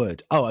I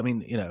would. Oh, I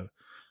mean,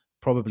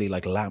 probably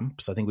like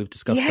lamps. I think we've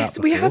discussed that before. Yes,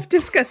 we have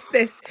discussed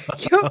this.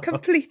 Your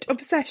complete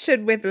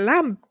obsession with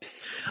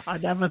lamps. I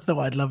never thought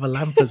I'd love a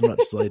lamp as much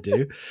as I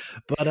do.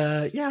 But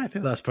I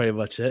think that's pretty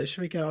much it.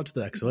 Should we get on to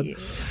the next one? Yeah.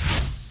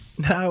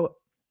 Now,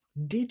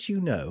 did you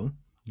know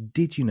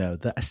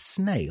that a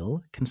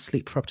snail can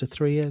sleep for up to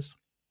 3 years?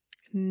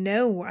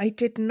 No, I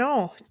did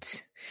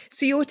not.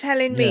 So you're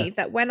telling me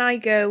that when I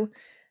go,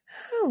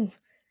 oh,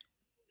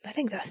 I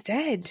think that's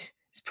dead,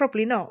 it's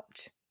probably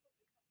not.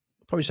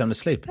 Probably just having to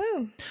sleep.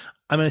 Oh.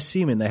 I'm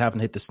assuming they haven't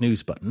hit the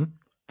snooze button,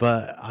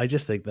 but I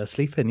just think they're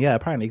sleeping. Yeah,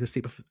 apparently they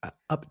sleep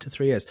up to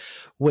 3 years.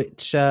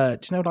 Which, do you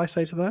know what I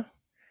say to that?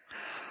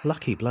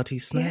 Lucky bloody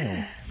snail.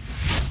 Yeah.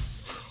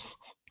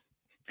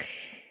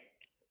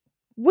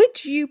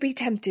 Would you be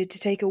tempted to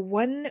take a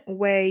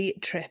one-way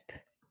trip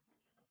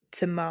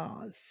to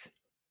Mars?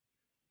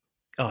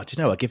 Oh, do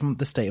you know what? Given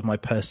the state of my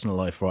personal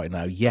life right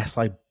now, yes,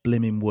 I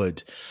blimmin'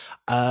 would.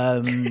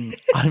 I'm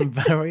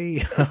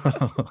very...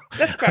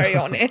 That's very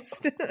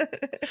honest.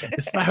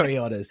 It's very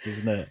honest,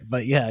 isn't it?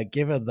 But yeah,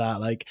 given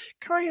that, like,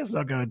 career's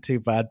not going too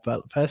bad,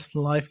 but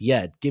personal life,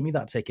 yeah, give me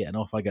that ticket and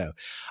off I go.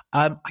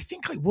 I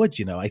think I would,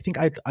 I think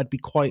I'd be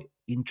quite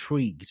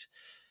intrigued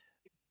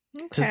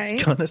to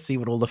kind of see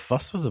what all the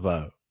fuss was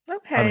about.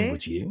 Okay. I mean,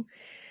 would you?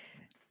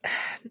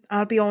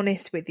 I'll be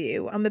honest with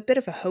you. I'm a bit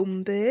of a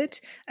home bird,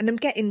 and I'm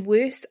getting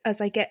worse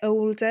as I get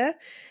older.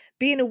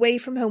 being away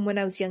from home when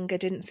I was younger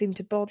didn't seem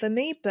to bother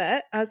me,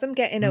 but as I'm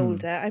getting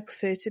older, I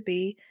prefer to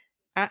be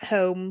at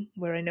home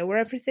where I know where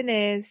everything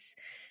is.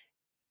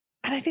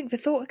 And I think the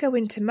thought of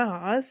going to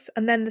Mars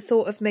and then the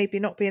thought of maybe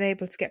not being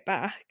able to get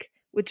back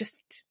would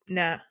just,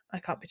 nah, I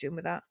can't be doing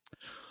with that.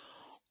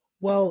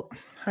 Well,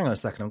 hang on a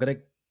second. I'm going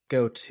to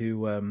go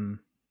to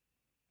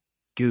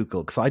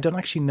Google because I don't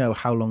actually know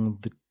how long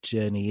the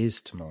journey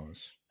is to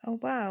Mars. Oh,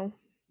 wow.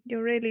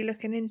 You're really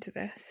looking into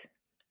this.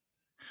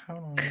 How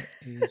long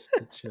is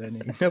the journey?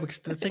 No, because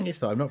the thing is,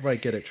 though, I'm not very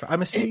good at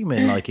I'm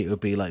assuming like it would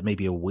be like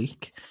maybe a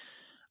week.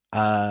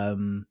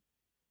 That's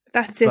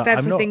if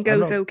everything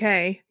goes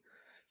okay.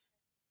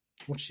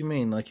 What do you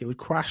mean? Like it would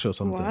crash or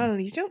something? Well,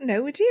 you don't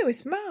know, would you?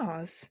 It's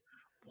Mars.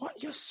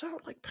 What? You're so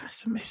like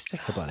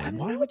pessimistic about it.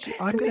 Why would you?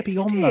 I'm going to be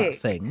on that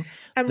thing.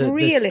 I'm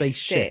realistic. The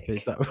spaceship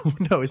is that?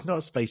 No, it's not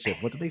a spaceship.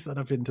 What do they send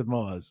up into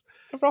Mars?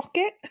 A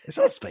rocket. It's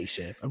not a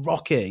spaceship. A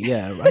rocket.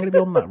 Yeah, I'm going to be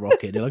on that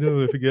rocket. You're like,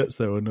 oh, if it gets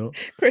there or not.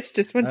 Chris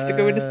just wants to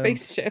go in a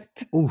spaceship.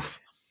 Oof.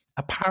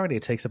 Apparently,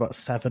 it takes about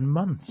 7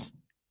 months.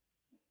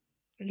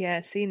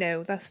 Yeah. See,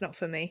 no, that's not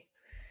for me.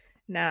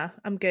 Nah,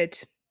 I'm good.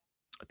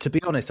 To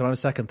be honest, I'm on a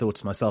second thought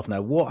to myself now.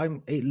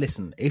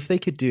 Listen, if they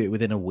could do it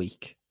within a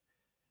week.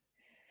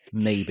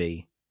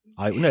 Maybe.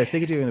 If they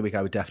could do it in the week,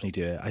 I would definitely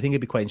do it. I think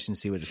it'd be quite interesting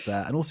to see what it's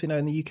there. And also,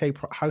 in the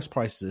UK, house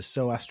prices are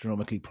so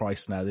astronomically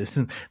priced now. There's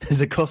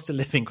a cost of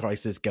living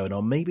crisis going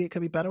on. Maybe it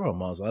could be better on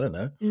Mars. I don't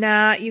know.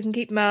 Nah, you can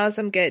keep Mars.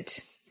 I'm good.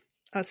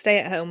 I'll stay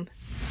at home.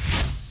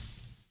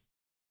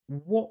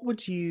 What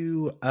would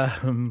you...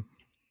 Sorry,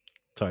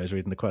 I was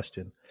reading the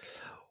question.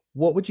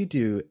 What would you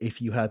do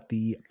if you had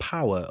the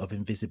power of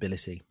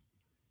invisibility?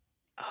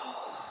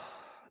 Oh,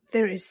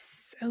 there is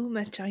so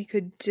much I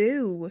could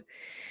do.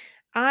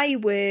 I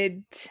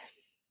would...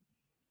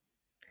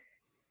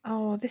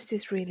 Oh, this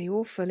is really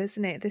awful,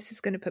 isn't it? This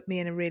is going to put me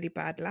in a really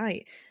bad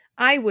light.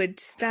 I would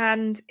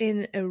stand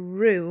in a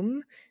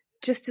room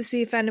just to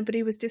see if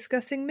anybody was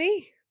discussing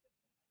me.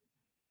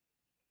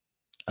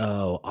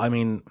 Oh, I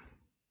mean,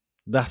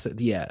 that's it.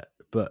 Yeah,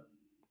 but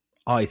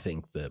I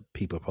think that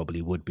people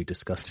probably would be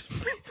discussing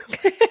me.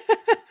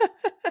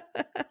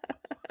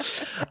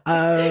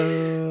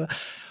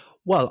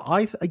 Well,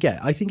 I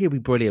think it'd be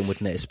brilliant,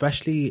 wouldn't it?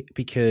 Especially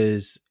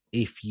because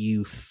if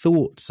you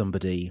thought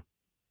somebody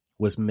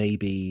was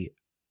maybe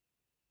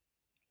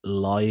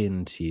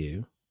lying to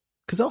you,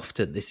 because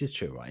often this is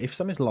true, right? If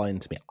someone's lying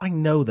to me, I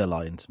know they're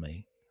lying to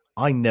me.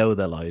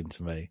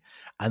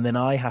 And then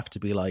I have to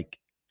be like,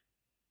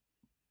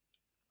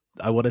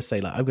 I'm going to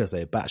say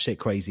batshit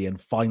crazy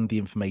and find the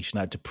information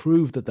out to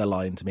prove that they're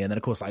lying to me. And then,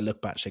 of course, I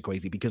look batshit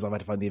crazy because I've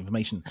had to find the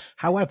information.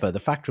 However, the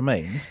fact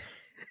remains,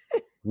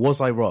 was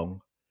I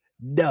wrong?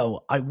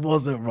 No, I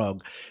wasn't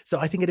wrong. So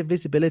I think an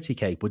invisibility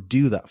cape would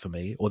do that for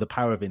me, or the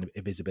power of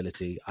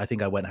invisibility. I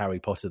think I went Harry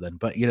Potter then,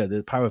 but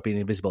the power of being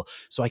invisible,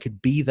 so I could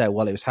be there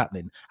while it was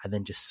happening and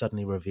then just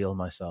suddenly reveal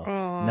myself.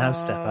 Now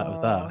step out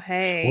of that.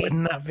 Hey,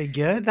 wouldn't that be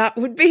good? That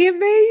would be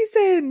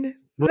amazing.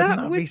 Wouldn't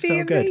that would be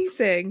so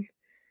amazing. Good?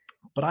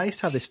 But I used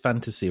to have this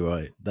fantasy,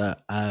 right,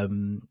 that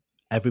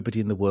everybody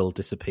in the world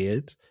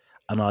disappeared.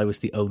 And I was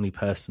the only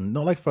person,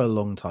 not like for a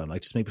long time,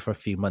 like just maybe for a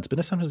few months,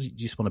 but sometimes you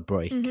just want to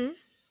break. Mm-hmm.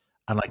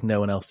 And like no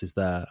one else is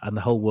there, and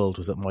the whole world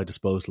was at my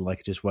disposal, and I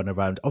could just run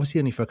around. Obviously,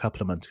 only for a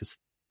couple of months, because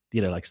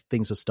like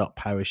things would stop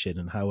perishing,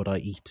 and how would I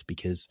eat?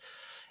 Because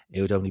it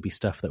would only be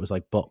stuff that was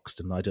like boxed,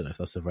 and I don't know if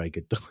that's a very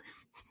good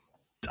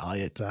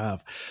diet to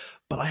have.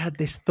 But I had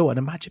this thought, and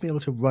imagine being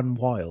able to run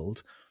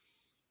wild.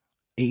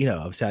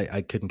 Obviously,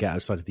 I couldn't get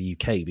outside of the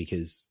UK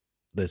because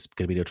there's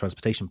going to be no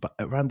transportation. But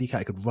around the UK,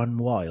 I could run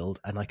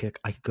wild, and I could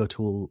go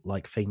to all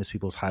like famous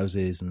people's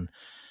houses and.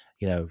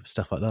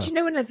 Stuff like that. Do you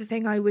know another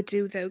thing I would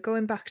do, though,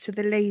 going back to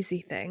the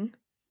lazy thing?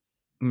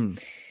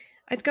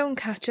 I'd go and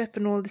catch up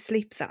on all the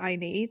sleep that I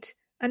need,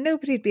 and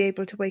nobody'd be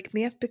able to wake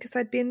me up because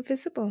I'd be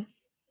invisible.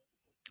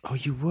 Oh,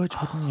 you would,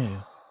 wouldn't you?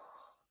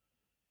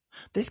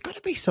 There's got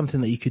to be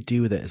something that you could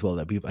do with it as well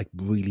that'd be like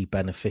really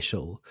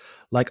beneficial.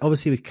 Like,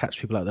 obviously, we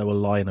catch people out there who are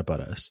lying about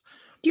us.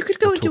 You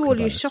could go and do all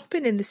your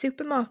shopping in the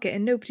supermarket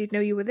and nobody'd know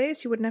you were there,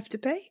 so you wouldn't have to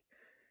pay.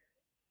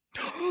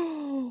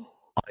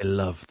 I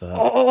love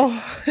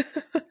that.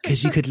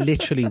 Because you could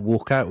literally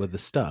walk out with the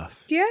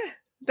stuff. Yeah,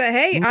 but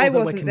hey, I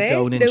wasn't there.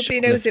 Nobody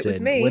knows it was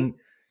me.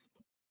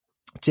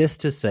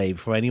 Just to say,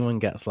 before anyone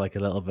gets like a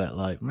little bit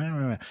like,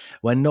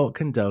 we're not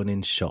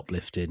condoning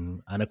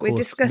shoplifting, and of course, we're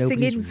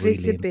discussing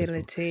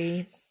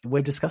invisibility.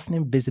 We're discussing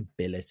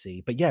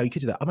invisibility, but yeah, you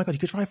could do that. Oh my god, you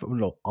could drive.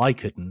 Well, I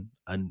couldn't,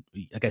 and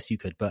I guess you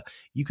could, but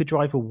you could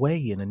drive away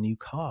in a new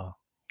car.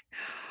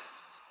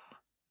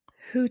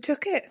 Who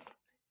took it?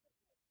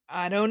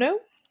 I don't know.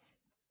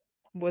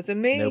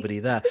 Wasn't me. Nobody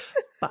there.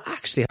 But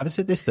actually, having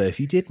said this though, if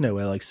you did know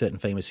where like certain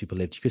famous people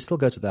lived, you could still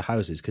go to their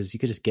houses because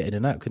you could just get in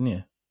and out, couldn't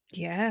you?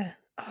 Yeah.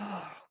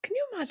 Oh, can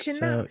you imagine that?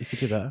 So you could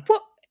do that.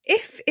 What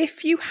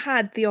if you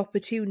had the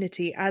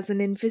opportunity as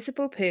an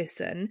invisible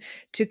person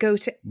to go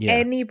to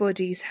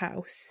anybody's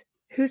house?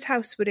 Whose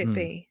house would it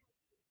be?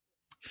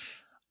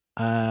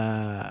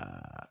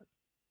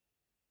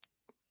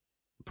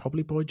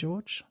 Probably Boy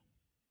George.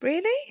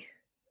 Really?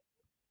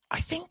 I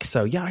think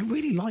so. Yeah, I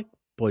really like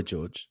Boy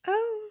George.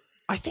 Oh,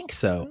 I think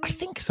so. I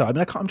mean,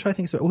 I'm trying to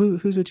think. So,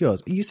 who's with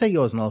yours? You say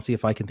yours, and I'll see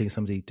if I can think of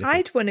somebody different.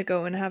 I'd want to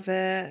go and have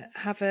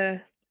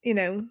a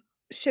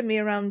shimmy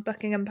around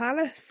Buckingham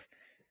Palace.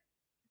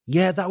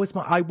 Yeah,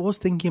 I was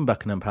thinking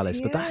Buckingham Palace,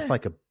 but that's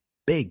like a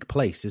big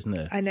place, isn't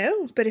it? I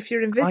know, but if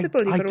you're invisible,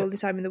 you've got all the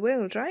time in the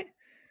world, right?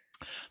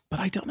 But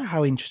I don't know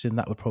how interesting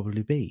that would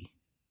probably be.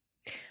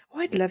 Oh,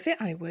 I'd love it.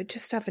 I would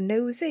just have a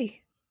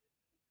nosy.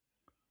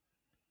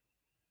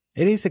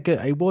 It is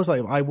I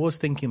was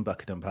thinking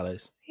Buckingham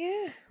Palace.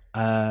 Yeah.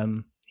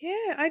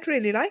 Yeah, I'd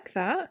really like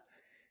that.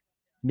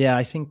 Yeah,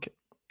 I think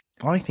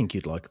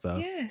you'd like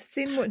that. Yeah,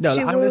 seeing what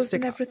jewels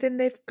and everything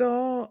they've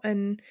got,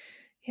 and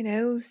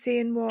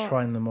seeing what,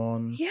 trying them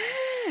on.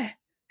 Yeah,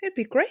 it'd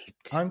be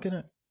great. I'm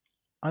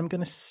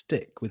gonna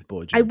stick with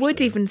Boy George. I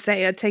would even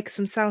say I'd take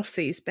some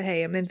selfies, but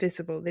hey, I'm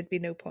invisible. There'd be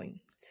no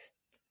point.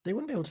 They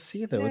wouldn't be able to see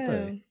you though, would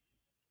they?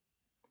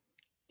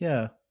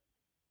 Yeah.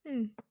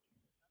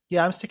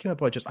 Yeah, I'm sticking with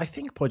Boy George. I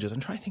think Boy George. I'm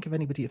trying to think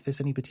if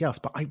there's anybody else,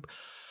 but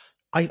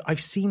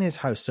I've seen his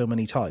house so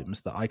many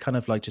times that I kind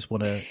of like just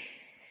want to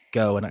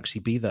go and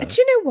actually be there. Do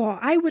you know what?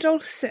 I would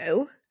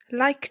also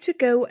like to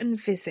go and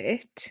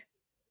visit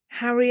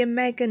Harry and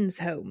Meghan's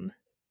home.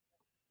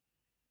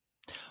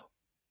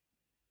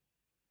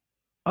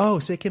 Oh,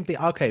 so it can be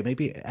okay.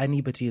 Maybe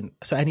anybody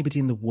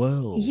in the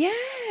world.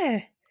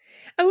 Yeah,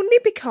 only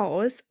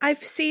because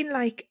I've seen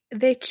like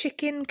their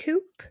chicken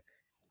coop,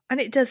 and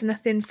it does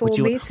nothing for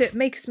me. So it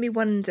makes me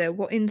wonder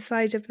what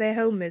inside of their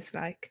home is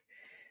like.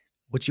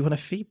 Would you want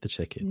to feed the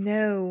chickens?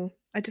 No,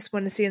 I just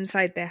want to see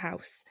inside their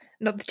house,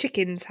 not the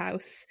chicken's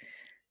house.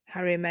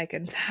 Harry and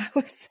Meghan's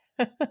house.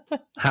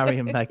 Harry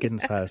and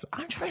Meghan's house.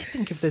 I'm trying to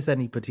think if there's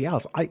anybody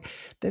else.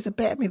 There's a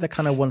bit of me that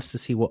kind of wants to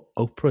see what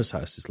Oprah's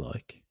house is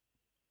like.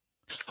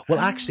 Well,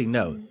 actually,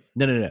 no.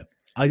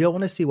 I don't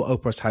want to see what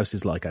Oprah's house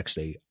is like,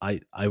 actually.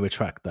 I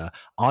retract that.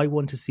 I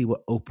want to see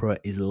what Oprah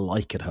is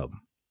like at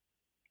home.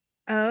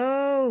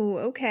 Oh,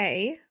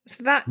 okay.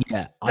 So that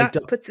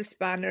puts a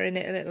spanner in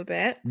it a little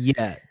bit.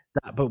 Yeah,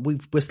 but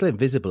we're still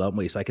invisible, aren't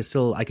we? So I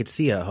could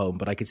see her home,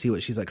 but I could see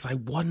what she's like. So I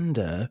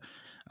wonder,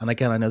 and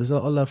again, I know there's a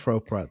lot of love for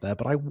Oprah out there,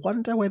 but I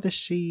wonder whether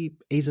she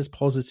is as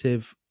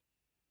positive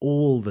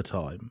all the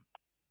time.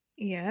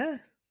 Yeah.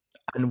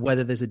 And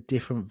whether there's a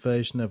different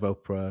version of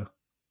Oprah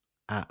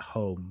at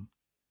home.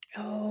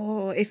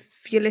 Oh,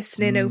 if you're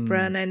listening,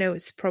 Oprah, and I know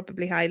it's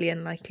probably highly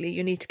unlikely,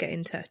 you need to get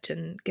in touch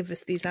and give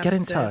us these answers. Get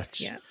in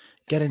touch. Yeah.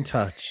 Get in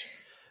touch.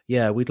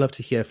 Yeah, we'd love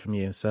to hear from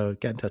you. So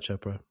get in touch,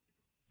 Oprah.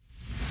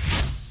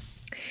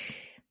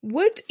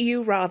 Would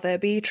you rather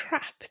be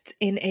trapped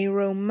in a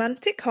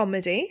romantic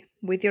comedy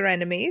with your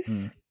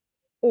enemies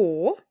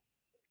or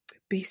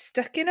be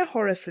stuck in a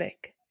horror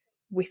flick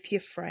with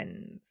your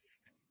friends?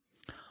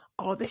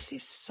 Oh, this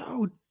is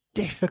so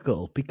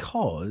difficult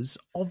because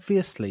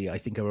obviously I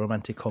think a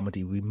romantic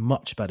comedy would be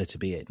much better to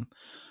be in.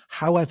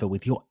 However,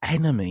 with your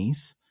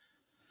enemies,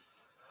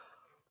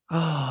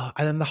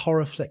 and then the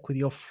horror flick with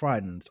your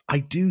friends, I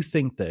do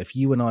think that if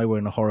you and I were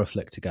in a horror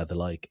flick together,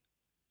 like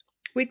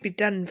we'd be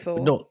done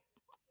for.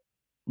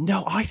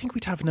 No, I think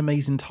we'd have an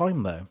amazing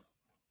time though.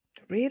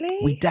 Really?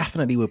 We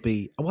definitely would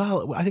be.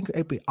 Well, I think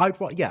it'd be. I'd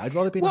rather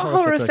be in a horror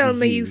flick. What horror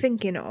film are you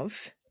thinking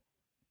of?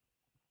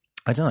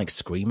 I don't know, like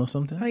Scream or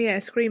something. Oh yeah,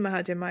 Scream I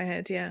had in my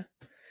head. Yeah.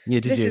 Yeah,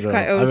 did this you? This is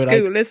quite old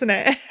school, isn't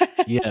it?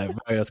 Yeah,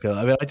 very old school.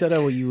 I mean, I don't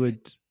know what you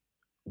would.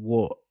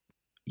 What?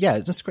 Yeah,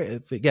 it's just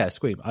great. Yeah,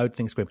 Scream. I would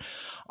think Scream.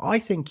 I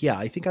think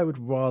I would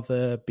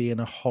rather be in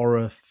a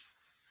horror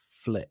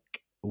flick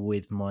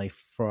with my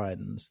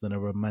friends than a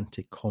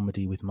romantic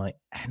comedy with my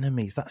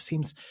enemies. That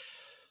seems.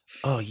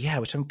 Oh yeah,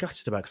 which I'm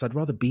gutted about because I'd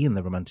rather be in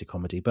the romantic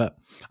comedy. But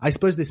I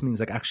suppose this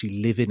means like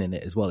actually living in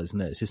it as well,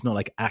 isn't it? So it's not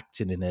like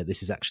acting in it.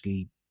 This is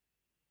actually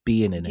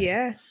being in it.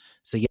 Yeah.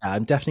 So yeah,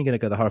 I'm definitely going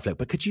to go the horror flick.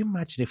 But could you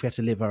imagine if we had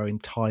to live our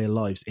entire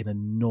lives in a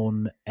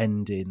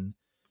non-ending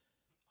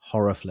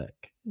horror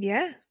flick?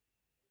 Yeah.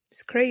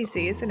 It's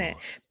crazy, isn't it?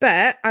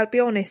 But I'll be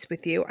honest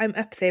with you, I'm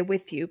up there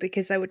with you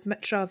because I would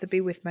much rather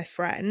be with my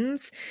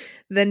friends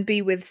than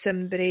be with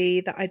somebody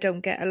that I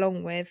don't get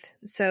along with.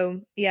 So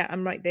yeah,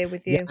 I'm right there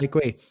with you. Yeah, I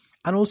agree.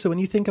 And also when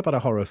you think about a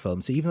horror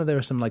film, so even though there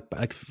are some like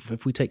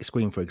if we take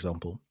Scream, for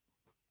example,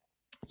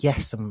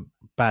 yes, some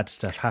bad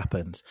stuff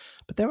happens,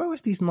 but there are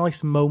always these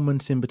nice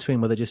moments in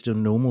between where they're just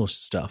doing normal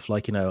stuff,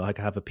 like, like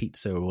have a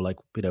pizza or like,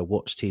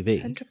 watch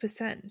TV.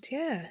 100%,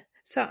 yeah.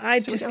 So I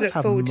just look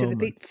forward to the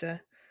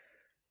pizza.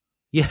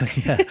 Yeah,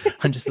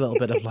 and just a little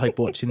bit of like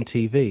watching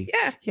TV.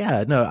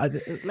 Yeah. No,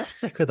 let's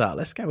stick with that.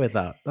 Let's go with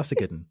that. That's a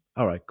good one.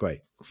 All right, great.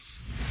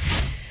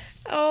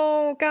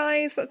 Oh,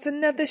 guys, that's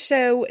another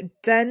show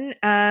done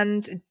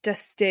and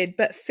dusted.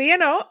 But fear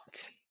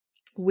not,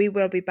 we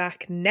will be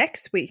back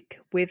next week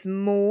with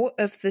more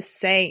of the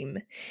same.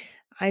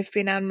 I've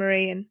been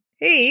Anne-Marie and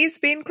he's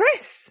been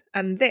Chris,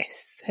 and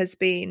this has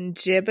been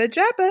Jibber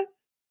Jabber.